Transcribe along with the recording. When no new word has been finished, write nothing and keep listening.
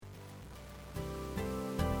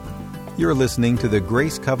You're listening to the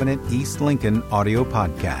Grace Covenant East Lincoln audio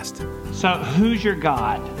podcast. So, who's your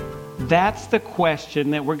God? That's the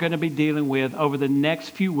question that we're going to be dealing with over the next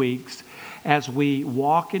few weeks as we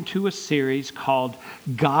walk into a series called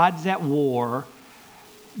Gods at War,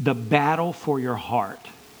 the Battle for Your Heart.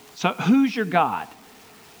 So, who's your God?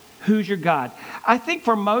 Who's your God? I think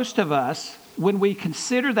for most of us, when we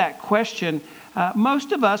consider that question,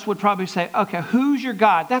 most of us would probably say, okay, who's your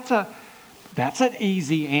God? That's an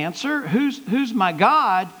easy answer. Who's my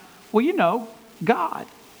God? Well, you know, God.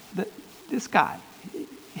 This guy.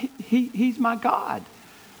 He's my God.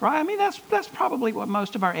 Right? I mean, that's probably what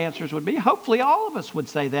most of our answers would be. Hopefully all of us would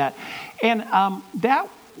say that. And that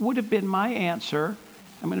would have been my answer.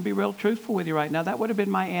 I'm going to be real truthful with you right now. That would have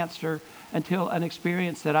been my answer until an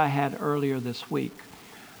experience that I had earlier this week.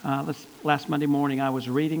 Last Monday morning, I was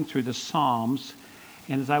reading through the Psalms.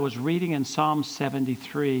 And as I was reading in Psalm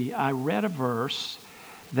 73, I read a verse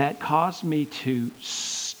that caused me to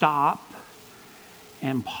stop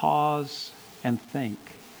and pause and think.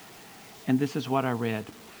 And this is what I read.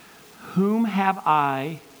 Whom have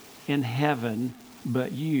I in heaven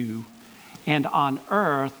but you, and on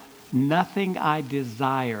earth nothing I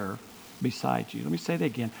desire besides you. Let me say that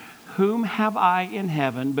again. Whom have I in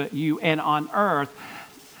heaven but you, and on earth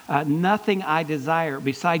nothing I desire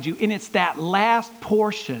besides you. And it's that last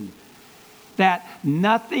portion, that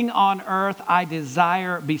nothing on earth I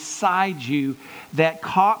desire besides you, that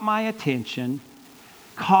caught my attention,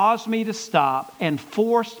 caused me to stop, and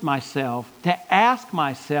forced myself to ask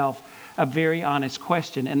myself a very honest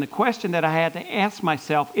question. And the question that I had to ask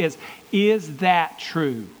myself is that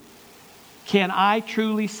true? Can I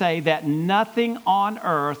truly say that nothing on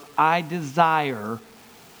earth I desire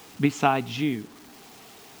besides you?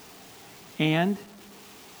 And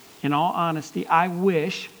in all honesty, I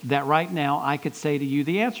wish that right now I could say to you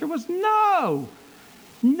the answer was no,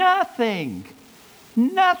 nothing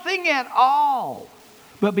at all.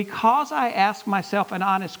 But because I asked myself an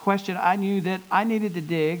honest question, I knew that I needed to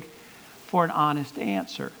dig for an honest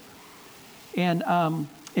answer. And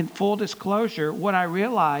in full disclosure, what I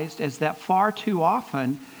realized is that far too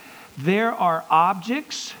often there are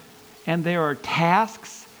objects and there are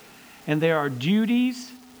tasks and there are duties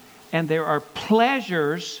and there are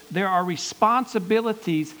pleasures, there are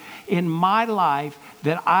responsibilities in my life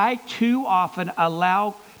that I too often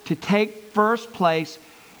allow to take first place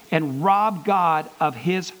and rob God of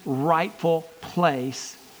His rightful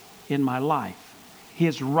place in my life.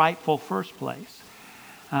 His rightful first place.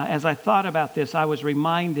 As I thought about this, I was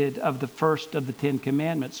reminded of the first of the 10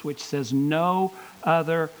 Commandments, which says, no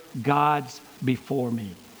other gods before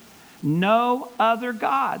me. No other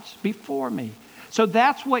gods before me. So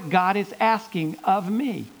that's what God is asking of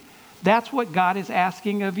me. That's what God is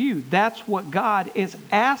asking of you. That's what God is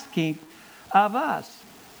asking of us.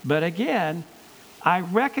 But again, I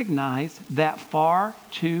recognize that far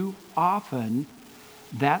too often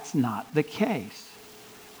that's not the case.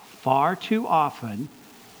 Far too often,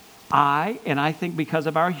 I think because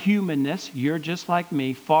of our humanness, you're just like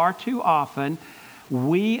me, far too often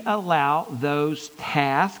we allow those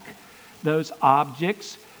tasks, those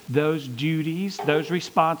objects, those duties, those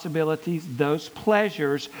responsibilities, those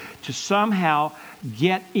pleasures to somehow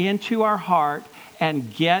get into our heart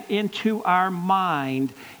and get into our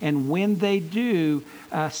mind. And when they do,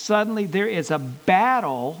 suddenly there is a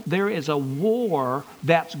battle, there is a war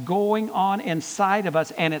that's going on inside of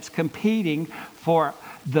us, and it's competing for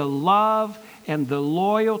the love and the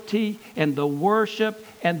loyalty and the worship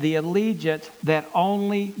and the allegiance that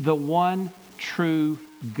only the one true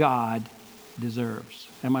God deserves.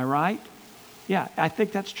 Am I right? Yeah, I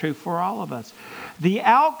think that's true for all of us. The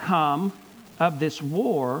outcome of this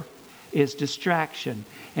war is distraction.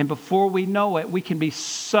 And before we know it, we can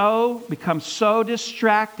become so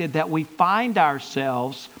distracted that we find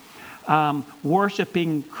ourselves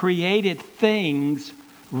worshiping created things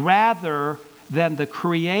rather than the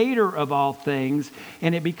creator of all things.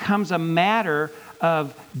 And it becomes a matter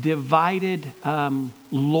of divided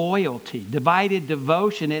loyalty, divided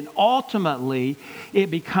devotion, and ultimately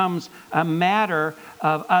it becomes a matter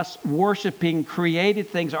of us worshiping created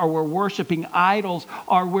things, or we're worshiping idols,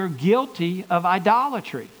 or we're guilty of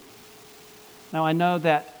idolatry. Now, I know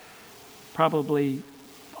that probably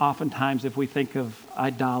oftentimes if we think of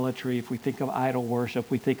idolatry, if we think of idol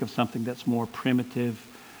worship, we think of something that's more primitive,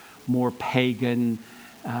 more pagan,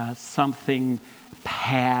 something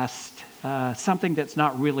past, something that's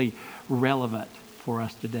not really relevant for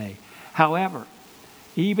us today. However,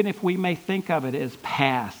 even if we may think of it as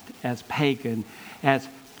past, as pagan, as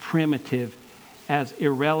primitive, as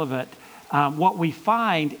irrelevant, what we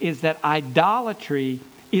find is that idolatry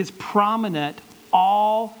is prominent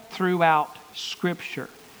all throughout Scripture.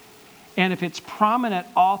 And if it's prominent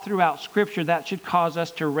all throughout Scripture, that should cause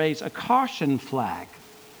us to raise a caution flag.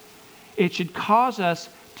 It should cause us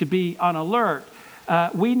to be on alert.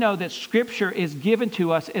 We know that Scripture is given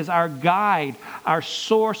to us as our guide, our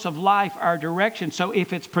source of life, our direction. So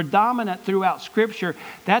if it's predominant throughout Scripture,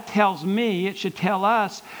 that tells me, it should tell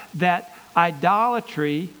us that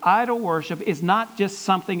idolatry, idol worship, is not just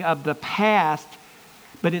something of the past,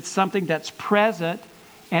 but it's something that's present,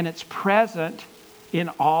 and it's present in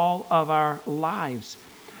all of our lives.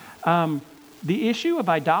 The issue of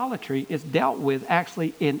idolatry is dealt with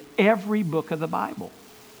actually in every book of the Bible.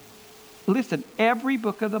 Listen, every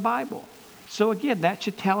book of the Bible. So again, that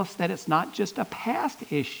should tell us that it's not just a past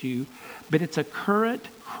issue, but it's a current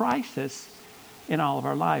crisis in all of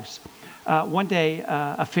our lives. One day,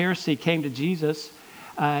 a Pharisee came to Jesus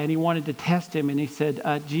and he wanted to test him, and he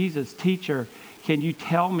said, Jesus, teacher, can you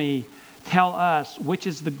tell us which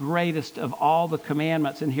is the greatest of all the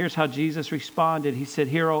commandments? And here's how Jesus responded. He said,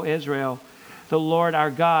 Hear, O Israel, the Lord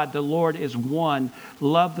our God, the Lord is one.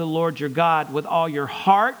 Love the Lord your God with all your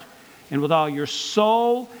heart, and with all your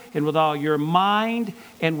soul, and with all your mind,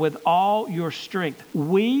 and with all your strength.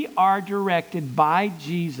 We are directed by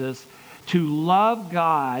Jesus to love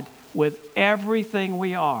God with everything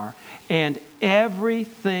we are and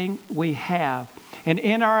everything we have. And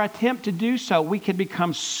in our attempt to do so, we can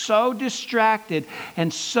become so distracted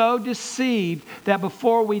and so deceived that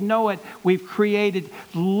before we know it, we've created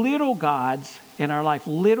little gods in our life,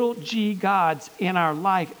 little g gods in our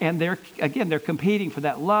life. And they're competing for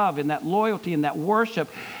that love and that loyalty and that worship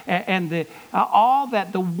and all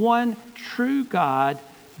that the one true God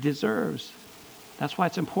deserves. That's why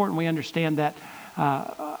it's important we understand that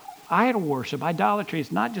idol worship, idolatry,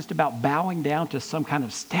 is not just about bowing down to some kind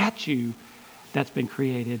of statue that's been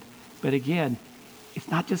created. But again, it's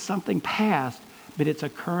not just something past, but it's a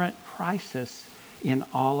current crisis in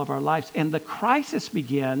all of our lives. And the crisis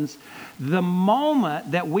begins the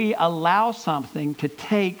moment that we allow something to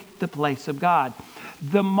take the place of God.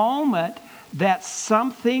 The moment that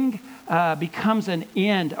something becomes an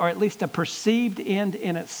end, or at least a perceived end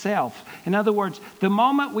in itself. In other words, the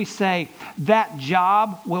moment we say, that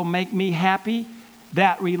job will make me happy,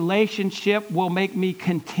 that relationship will make me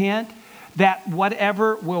content, that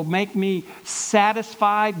whatever will make me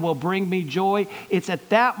satisfied, will bring me joy. It's at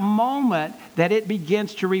that moment that it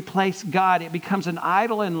begins to replace God. It becomes an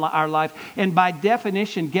idol in our life. And by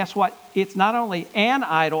definition, guess what? It's not only an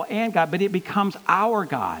idol and God, but it becomes our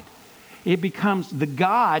God. It becomes the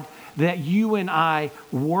God that you and I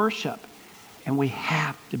worship. And we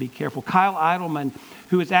have to be careful. Kyle Idleman,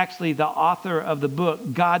 who is actually the author of the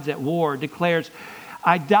book, Gods at War, declares,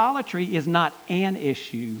 idolatry is not an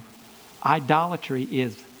issue. Idolatry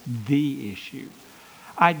is the issue.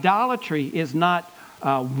 Idolatry is not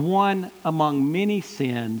one among many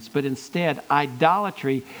sins, but instead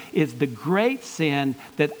idolatry is the great sin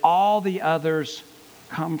that all the others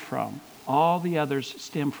come from, all the others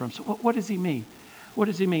stem from. So what does he mean? What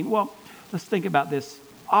does he mean? Well, let's think about this.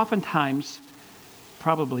 Oftentimes,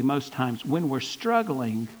 probably most times, when we're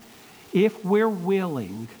struggling, if we're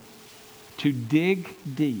willing to dig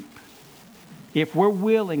deep, if we're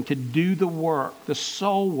willing to do the work, the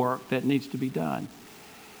soul work that needs to be done,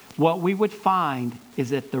 what we would find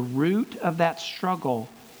is at the root of that struggle,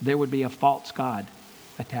 there would be a false god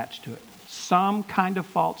attached to it. Some kind of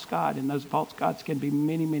false god, and those false gods can be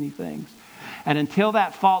many, many things. And until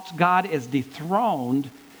that false god is dethroned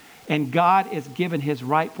and God is given his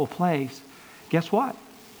rightful place, guess what?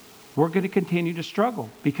 We're going to continue to struggle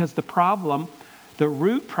because the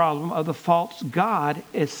root problem of the false god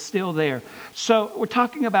is still there. So we're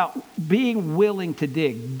talking about being willing to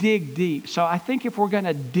dig deep. So I think if we're going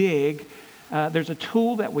to dig, there's a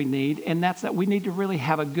tool that we need, and that's that we need to really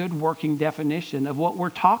have a good working definition of what we're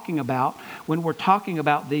talking about when we're talking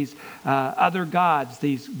about these other gods,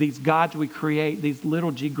 these gods we create, these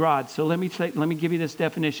little g gods. So let me give you this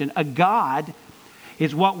definition. A god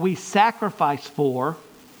is what we sacrifice for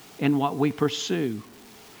and what we pursue.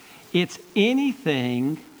 It's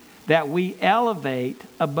anything that we elevate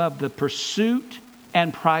above the pursuit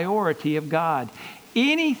and priority of God.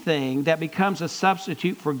 Anything that becomes a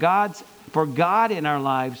substitute for God in our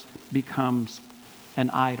lives becomes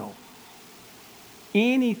an idol.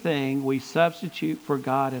 Anything we substitute for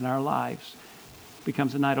God in our lives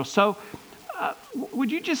becomes an idol. So would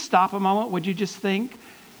you just stop a moment? Would you just think?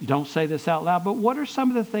 Don't say this out loud, but what are some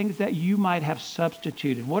of the things that you might have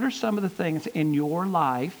substituted? What are some of the things in your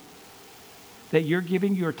life that you're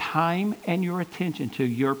giving your time and your attention to,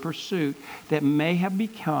 your pursuit, that may have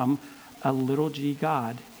become a little g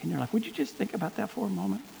god in your life? Would you just think about that for a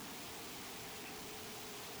moment?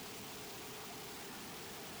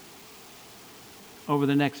 over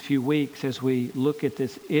the next few weeks as we look at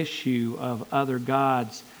this issue of other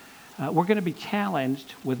gods, we're going to be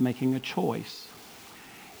challenged with making a choice.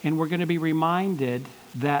 And we're going to be reminded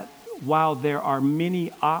that while there are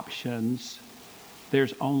many options,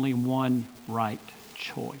 there's only one right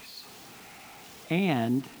choice.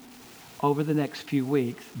 And over the next few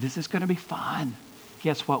weeks, this is going to be fun.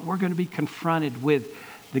 Guess what? We're going to be confronted with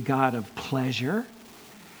the God of pleasure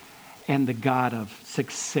and the God of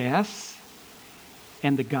success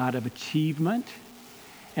and the God of achievement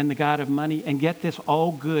and the God of money. And get this,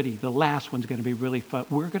 oh goody, the last one's going to be really fun.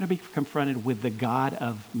 We're going to be confronted with the God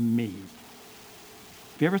of me.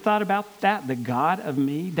 Have you ever thought about that? The God of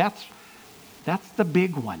me? That's the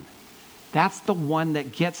big one. That's the one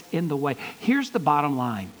that gets in the way. Here's the bottom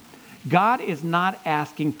line. God is not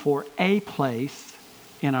asking for a place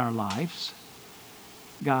in our lives.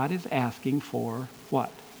 God is asking for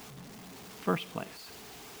what? First place.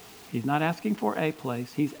 He's not asking for a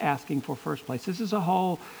place. He's asking for first place. This is a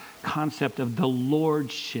whole concept of the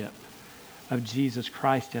lordship of Jesus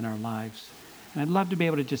Christ in our lives. And I'd love to be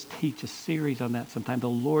able to just teach a series on that sometime, the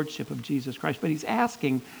lordship of Jesus Christ. But he's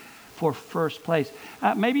asking for first place.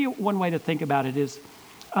 Maybe one way to think about it is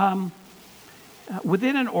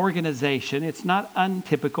within an organization, it's not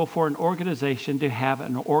untypical for an organization to have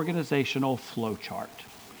an organizational flow chart.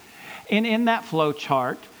 And in that flow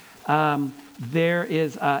chart, there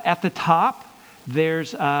is at the top,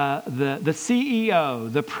 there's the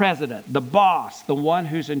CEO, the president, the boss, the one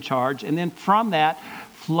who's in charge. And then from that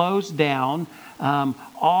flows down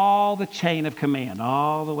all the chain of command,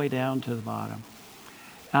 all the way down to the bottom.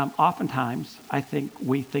 Oftentimes, I think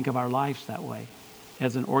we think of our lives that way,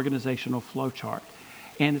 as an organizational flow chart.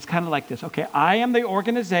 And it's kind of like this. Okay, I am the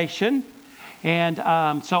organization. And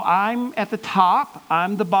so I'm at the top.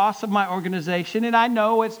 I'm the boss of my organization. And I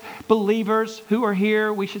know as believers who are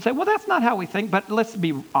here, we should say, well, that's not how we think. But let's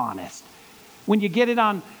be honest. When you get it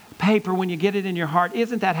on paper, when you get it in your heart,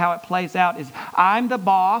 isn't that how it plays out? Is I'm the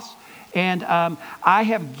boss, and I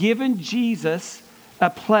have given Jesus a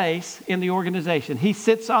place in the organization. He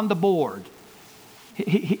sits on the board.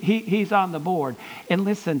 He's on the board. And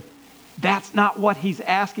listen, that's not what he's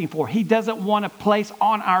asking for. He doesn't want a place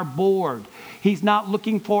on our board. He's not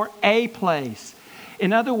looking for a place.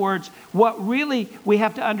 In other words, what really we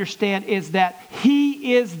have to understand is that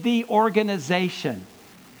he is the organization.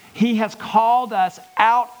 He has called us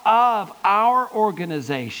out of our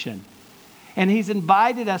organization. And he's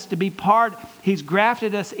invited us to be part. He's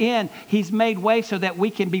grafted us in. He's made way so that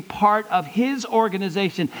we can be part of his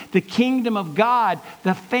organization, the kingdom of God,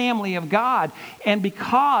 the family of God. And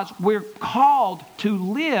because we're called to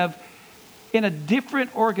live in a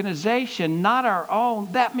different organization, not our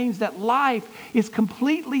own, that means that life is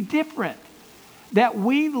completely different. That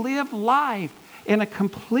we live life in a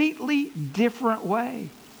completely different way.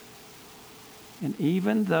 And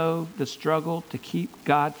even though the struggle to keep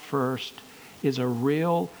God first is a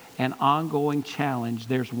real and ongoing challenge,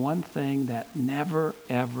 there's one thing that never,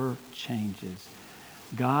 ever changes.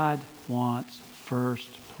 God wants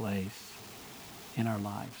first place in our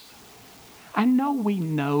lives. I know we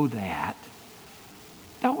know that.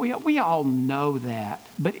 Don't we? We all know that.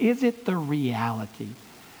 But is it the reality?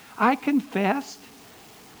 I confess,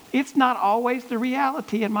 it's not always the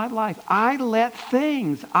reality in my life. I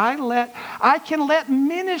can let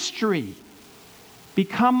ministry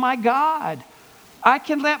become my God. I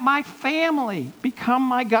can let my family become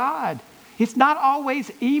my God. It's not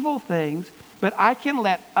always evil things, but I can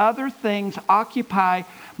let other things occupy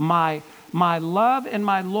my love and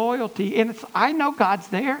my loyalty. And I know God's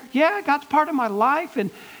there. Yeah, God's part of my life,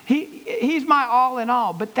 and He's my all in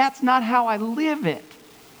all. But that's not how I live it.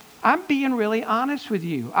 I'm being really honest with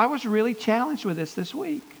you. I was really challenged with this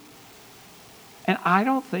week. And I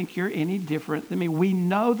don't think you're any different than me. We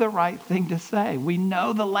know the right thing to say. We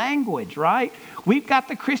know the language, right? We've got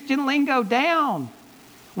the Christian lingo down.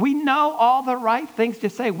 We know all the right things to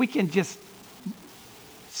say. We can just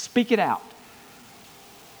speak it out.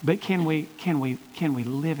 But can we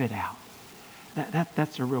live it out?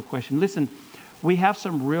 That's a real question. Listen, we have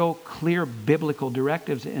some real clear biblical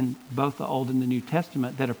directives in both the Old and the New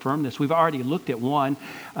Testament that affirm this. We've already looked at one.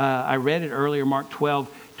 I read it earlier, Mark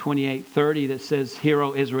 12:28-30, that says, "Hear,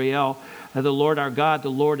 O Israel, the Lord our God, the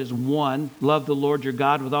Lord is one. Love the Lord your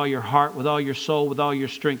God with all your heart, with all your soul, with all your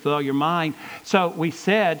strength, with all your mind." So we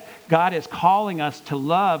said God is calling us to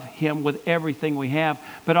love Him with everything we have.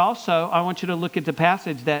 But also, I want you to look at the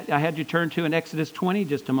passage that I had you turn to in Exodus 20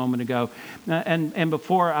 just a moment ago. And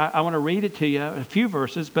before, I want to read it to you, a few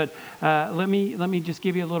verses, but let me just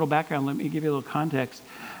give you a little background. Let me give you a little context.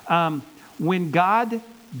 When God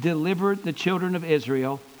delivered the children of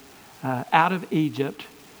Israel out of Egypt.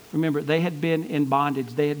 Remember, they had been in bondage.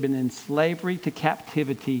 They had been in slavery to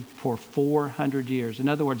captivity for 400 years. In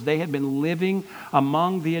other words, they had been living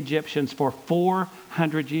among the Egyptians for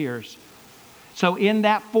 400 years. So in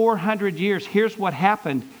that 400 years, here's what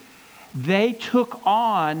happened. They took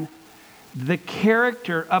on the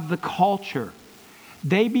character of the culture.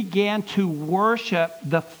 They began to worship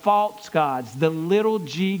the false gods, the little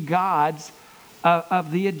g gods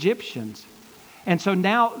of the Egyptians. And so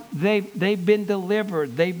now they've been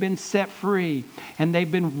delivered, they've been set free, and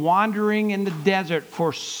they've been wandering in the desert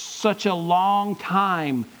for such a long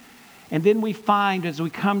time. And then we find, as we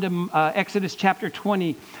come to Exodus chapter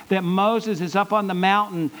 20, that Moses is up on the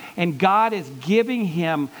mountain and God is giving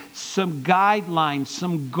him some guidelines,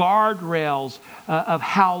 some guardrails of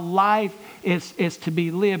how life is to be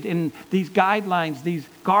lived. And these guidelines, these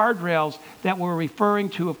guardrails that we're referring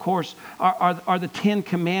to, of course, are the 10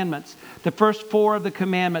 Commandments. The first 4 of the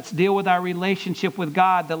commandments deal with our relationship with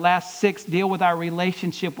God. The last 6 deal with our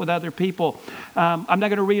relationship with other people. I'm not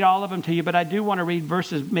going to read all of them to you, but I do want to read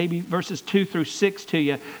verses 2 through 6 to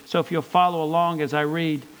you. So if you'll follow along as I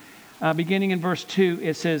read. Beginning in verse 2,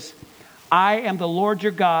 it says, I am the Lord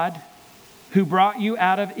your God who brought you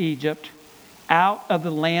out of Egypt, out of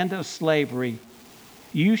the land of slavery.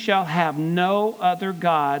 You shall have no other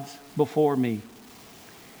gods before me.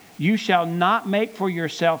 You shall not make for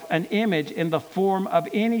yourself an image in the form of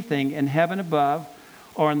anything in heaven above,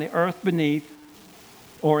 or in the earth beneath,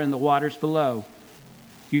 or in the waters below.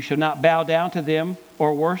 You shall not bow down to them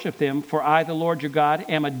or worship them, for I, the Lord your God,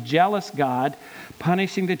 am a jealous God,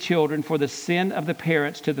 punishing the children for the sin of the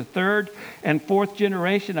parents to the 3rd and 4th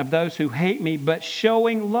generation of those who hate me, but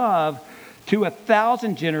showing love to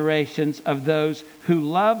 1,000 generations of those who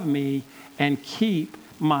love me and keep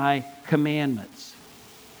my commandments.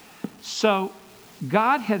 So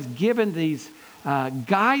God has given these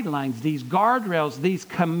guidelines, these guardrails, these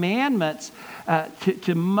commandments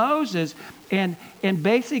to Moses. And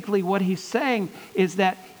basically what he's saying is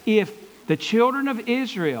that if the children of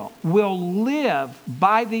Israel will live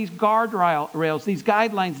by these guardrails, these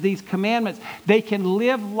guidelines, these commandments, they can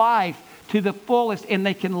live life to the fullest, and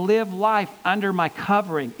they can live life under my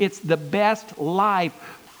covering. It's the best life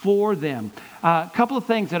for them. A couple of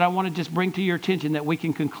things that I want to just bring to your attention that we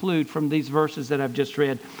can conclude from these verses that I've just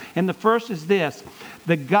read. And the first is this: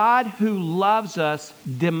 the God who loves us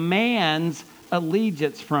demands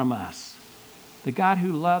allegiance from us. The God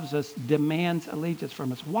who loves us demands allegiance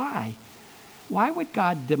from us. Why? Why would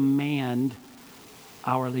God demand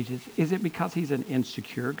our allegiance? Is it because he's an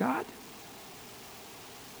insecure God?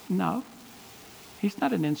 No. He's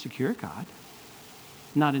not an insecure God.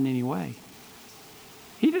 Not in any way.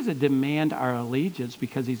 He doesn't demand our allegiance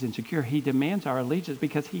because he's insecure. He demands our allegiance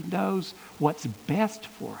because he knows what's best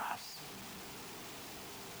for us.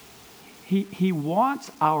 He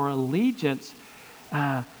wants our allegiance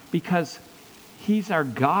because he's our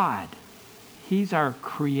God. He's our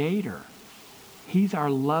creator. He's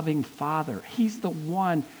our loving Father. He's the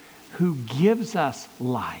one who gives us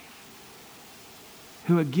life,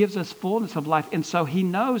 who gives us fullness of life. And so he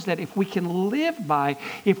knows that if we can live by,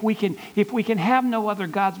 if we can have no other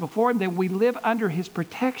gods before him, then we live under his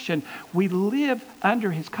protection. We live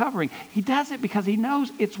under his covering. He does it because he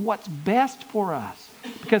knows it's what's best for us.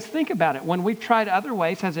 Because think about it. When we've tried other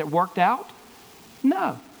ways, has it worked out?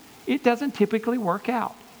 No, it doesn't typically work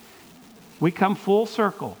out. We come full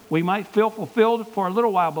circle. We might feel fulfilled for a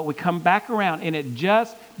little while, but we come back around and it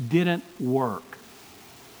just didn't work.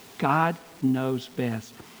 God knows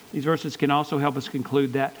best. These verses can also help us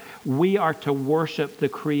conclude that we are to worship the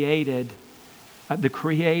creator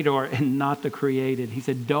and not the created. He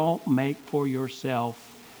said, don't make for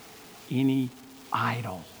yourself any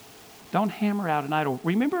idol. Don't hammer out an idol.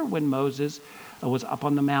 Remember when Moses was up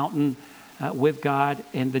on the mountain with God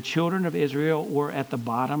and the children of Israel were at the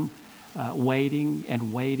bottom waiting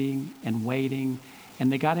and waiting and waiting,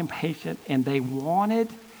 and they got impatient and they wanted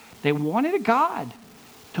a God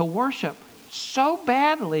to worship so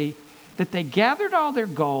badly that they gathered all their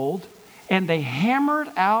gold and they hammered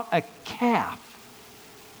out a calf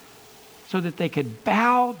so that they could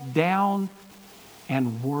bow down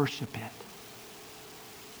and worship it.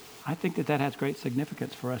 I think that has great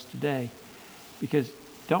significance for us today, because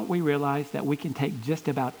don't we realize that we can take just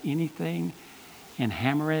about anything and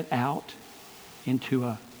hammer it out into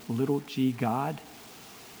a little g God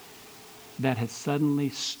that has suddenly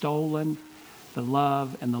stolen the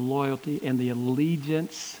love and the loyalty and the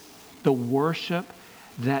allegiance, the worship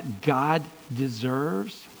that God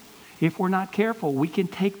deserves? If we're not careful, we can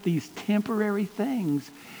take these temporary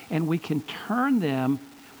things and we can turn them,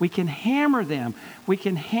 we can hammer them,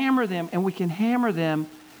 and we can hammer them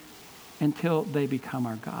until they become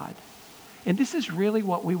our God. And this is really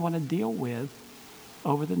what we want to deal with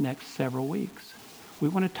over the next several weeks. We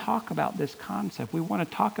want to talk about this concept. We want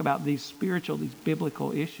to talk about these spiritual, these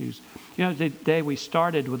biblical issues. You know, today we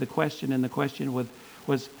started with a question, and the question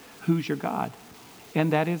was, who's your God?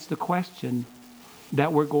 And that is the question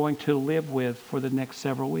that we're going to live with for the next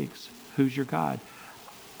several weeks. Who's your God?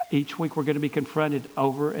 Each week we're going to be confronted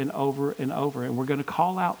over and over and over, and we're going to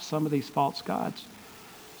call out some of these false gods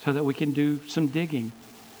so that we can do some digging,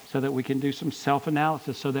 so that we can do some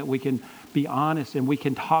self-analysis, so that we can be honest and we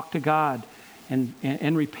can talk to God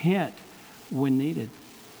and repent when needed.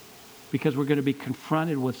 Because we're going to be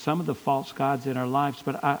confronted with some of the false gods in our lives.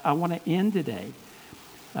 But I want to end today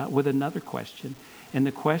with another question. And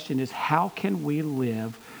the question is, how can we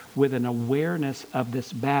live with an awareness of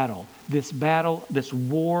this battle, this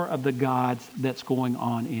war of the gods that's going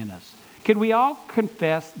on in us? Can we all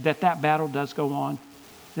confess that battle does go on?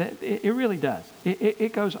 It really does.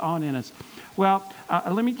 It goes on in us. Well,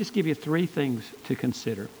 let me just give you 3 things to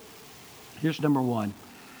consider. Here's number 1.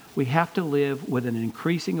 We have to live with an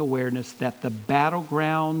increasing awareness that the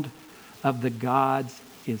battleground of the gods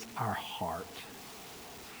is our heart.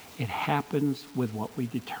 It happens with what we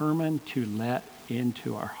determine to let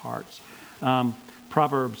into our hearts.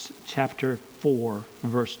 Proverbs chapter 4,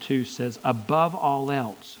 verse 2 says, above all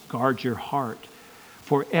else, guard your heart,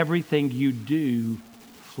 for everything you do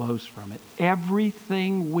flows from it.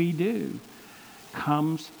 Everything we do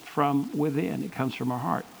comes from within. It comes from our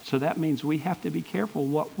heart. So that means we have to be careful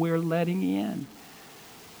what we're letting in,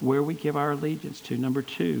 where we give our allegiance to. Number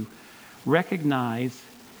 2, recognize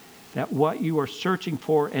that what you are searching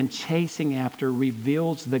for and chasing after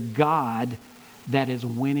reveals the God that is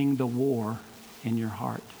winning the war in your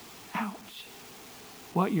heart. Ouch.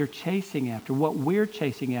 What you're chasing after, what we're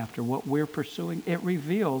chasing after, what we're pursuing, it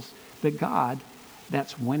reveals the God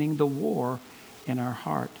that's winning the war in our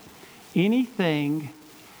heart. Anything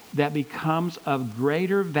that becomes of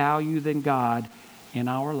greater value than God in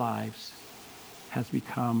our lives has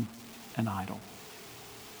become an idol.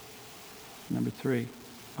 Number 3,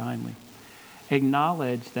 finally,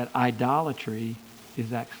 acknowledge that idolatry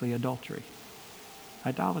is actually adultery.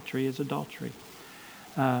 Idolatry is adultery.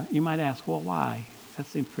 You might ask, well, why? That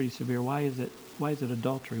seems pretty severe. Why is it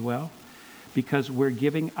adultery? Well, because we're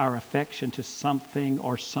giving our affection to something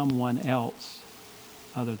or someone else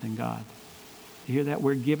other than God. You hear that?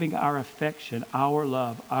 We're giving our affection, our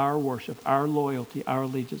love, our worship, our loyalty, our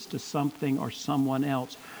allegiance to something or someone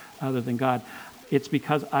else other than God. It's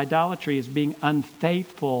because idolatry is being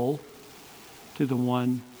unfaithful to the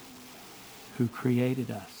one who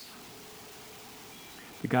created us.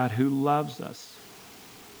 The God who loves us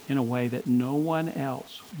in a way that no one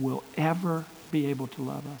else will ever be able to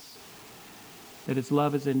love us. That his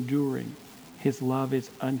love is enduring. His love is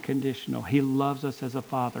unconditional. He loves us as a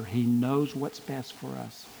father. He knows what's best for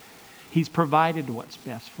us. He's provided what's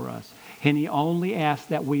best for us. And he only asks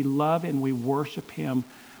that we love and we worship him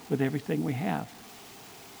with everything we have,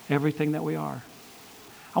 everything that we are.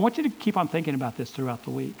 I want you to keep on thinking about this throughout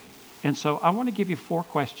the week. And so I want to give you 4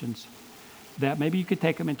 questions that maybe you could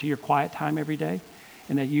take them into your quiet time every day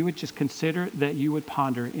and that you would just consider, that you would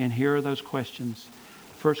ponder. And here are those questions.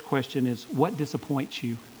 First question is, what disappoints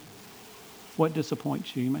you? What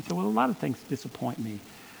disappoints you? You might say, well, a lot of things disappoint me.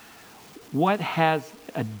 What has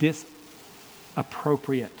a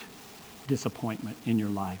disappropriate disappointment in your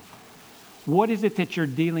life? What is it that you're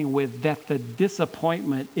dealing with that the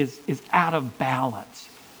disappointment is out of balance?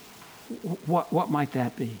 What might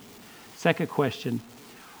that be? Second question,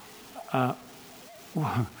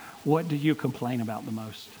 what do you complain about the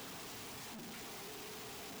most?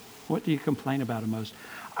 What do you complain about the most?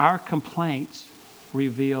 Our complaints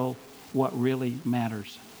reveal what really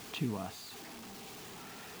matters to us.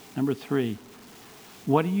 Number 3,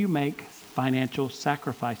 what do you make financial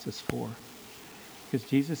sacrifices for? Because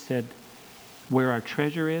Jesus said, where our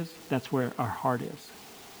treasure is, that's where our heart is.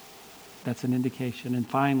 That's an indication. And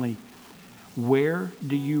finally, where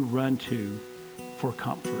do you run to for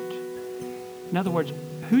comfort? In other words,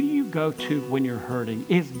 who do you go to when you're hurting?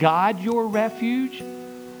 Is God your refuge?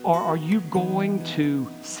 Or are you going to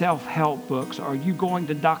self-help books? Are you going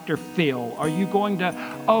to Dr. Phil? Are you going to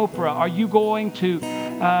Oprah? Are you going to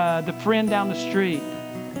the friend down the street?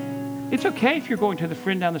 It's okay if you're going to the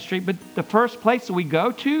friend down the street, but the first place that we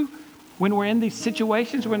go to when we're in these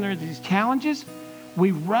situations, when there are these challenges, we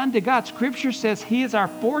run to God. Scripture says he is our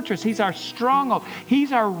fortress. He's our stronghold.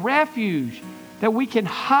 He's our refuge, that we can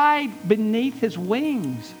hide beneath his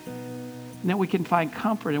wings, and that we can find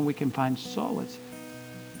comfort and we can find solace.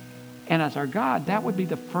 And as our God, that would be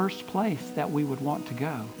the first place that we would want to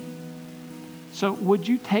go. So would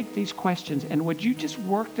you take these questions and would you just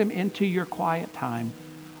work them into your quiet time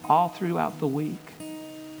all throughout the week?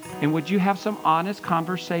 And would you have some honest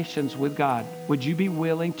conversations with God? Would you be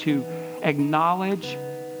willing to acknowledge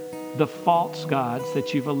the false gods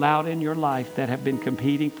that you've allowed in your life that have been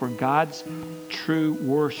competing for God's true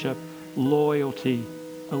worship, loyalty,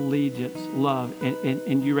 allegiance, love,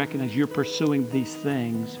 and you recognize you're pursuing these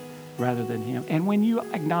things rather than Him? And when you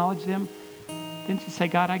acknowledge them, then you say,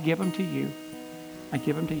 God, I give them to you. I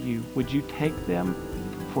give them to you. Would you take them,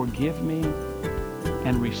 forgive me,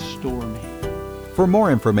 and restore me? For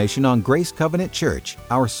more information on Grace Covenant Church,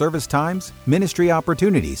 our service times, ministry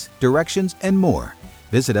opportunities, directions, and more,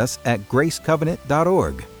 visit us at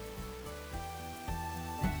gracecovenant.org.